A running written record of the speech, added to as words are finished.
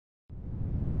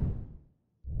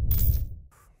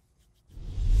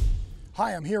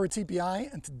Hi, I'm here at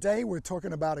TPI, and today we're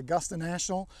talking about Augusta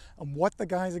National and what the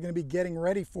guys are going to be getting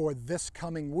ready for this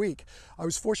coming week. I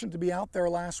was fortunate to be out there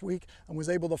last week and was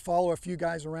able to follow a few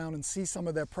guys around and see some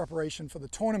of their preparation for the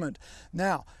tournament.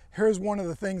 Now, here's one of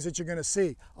the things that you're going to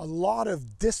see. A lot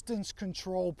of distance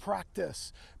control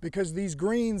practice because these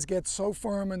greens get so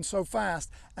firm and so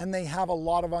fast and they have a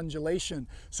lot of undulation.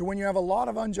 So when you have a lot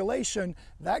of undulation,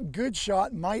 that good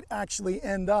shot might actually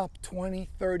end up 20,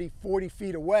 30, 40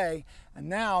 feet away. And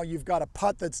now you've got a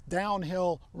putt that's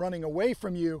downhill running away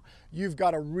from you. You've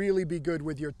got to really be good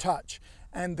with your touch.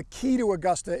 And the key to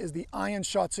Augusta is the iron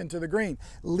shots into the green,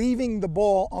 leaving the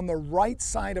ball on the right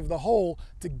side of the hole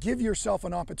to give yourself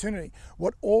an opportunity.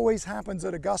 What always happens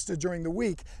at Augusta during the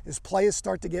week is players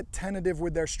start to get tentative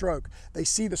with their stroke. They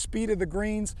see the speed of the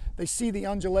greens, they see the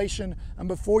undulation, and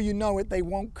before you know it, they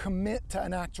won't commit to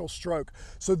an actual stroke.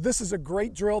 So this is a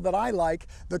great drill that I like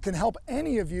that can help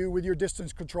any of you with your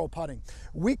distance control putting.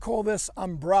 We call this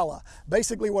umbrella.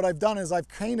 Basically what I've done is I've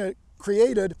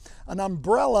created an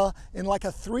umbrella in like a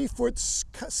 3-foot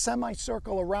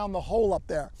semicircle around the hole up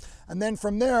there. And then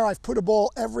from there, I've put a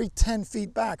ball every 10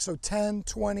 feet back. So 10,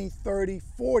 20, 30,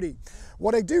 40.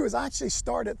 What I do is I actually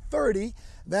start at 30,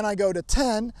 then I go to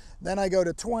 10, then I go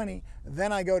to 20,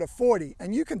 then I go to 40.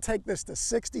 And you can take this to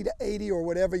 60 to 80 or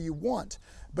whatever you want.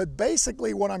 But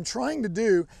basically what I'm trying to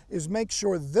do is make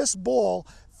sure this ball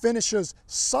finishes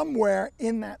somewhere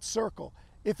in that circle.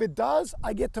 If it does,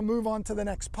 I get to move on to the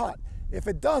next putt. If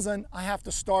it doesn't, I have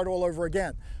to start all over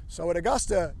again. So at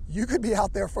Augusta, you could be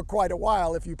out there for quite a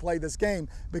while if you play this game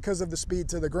because of the speed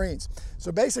to the greens.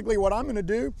 So basically what I'm gonna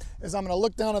do is I'm gonna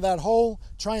look down at that hole,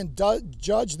 try and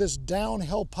judge this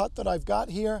downhill putt that I've got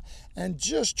here, and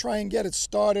just try and get it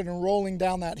started and rolling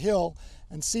down that hill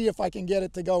and see if I can get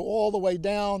it to go all the way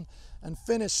down and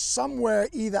finish somewhere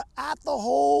either at the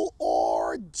hole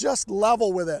or just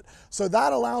level with it. So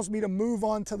that allows me to move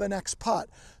on to the next putt.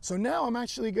 So now I'm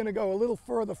actually gonna go a little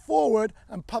further forward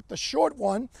and putt the short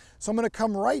one. So I'm gonna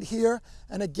come right here,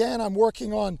 and again, I'm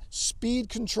working on speed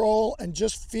control and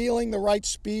just feeling the right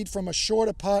speed from a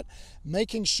shorter putt,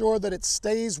 making sure that it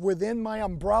stays within my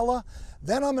umbrella.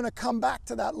 Then I'm gonna come back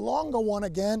to that longer one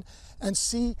again and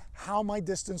see how my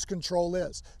distance control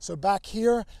is. So back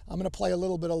here, I'm gonna play a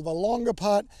little bit of a longer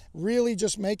putt, really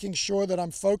just making sure that I'm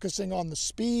focusing on the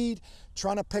speed,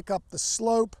 trying to pick up the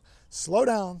slope. Slow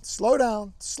down, slow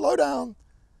down, slow down.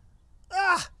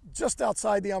 Just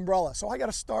outside the umbrella. So I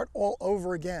gotta start all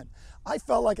over again. I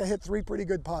felt like I hit 3 pretty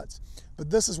good putts, but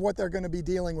this is what they're gonna be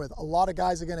dealing with. A lot of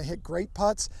guys are gonna hit great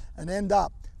putts and end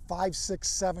up 5, 6,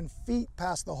 7 feet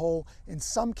past the hole. In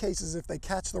some cases, if they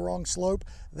catch the wrong slope,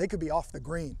 they could be off the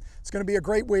green. It's gonna be a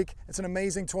great week. It's an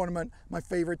amazing tournament, my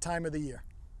favorite time of the year.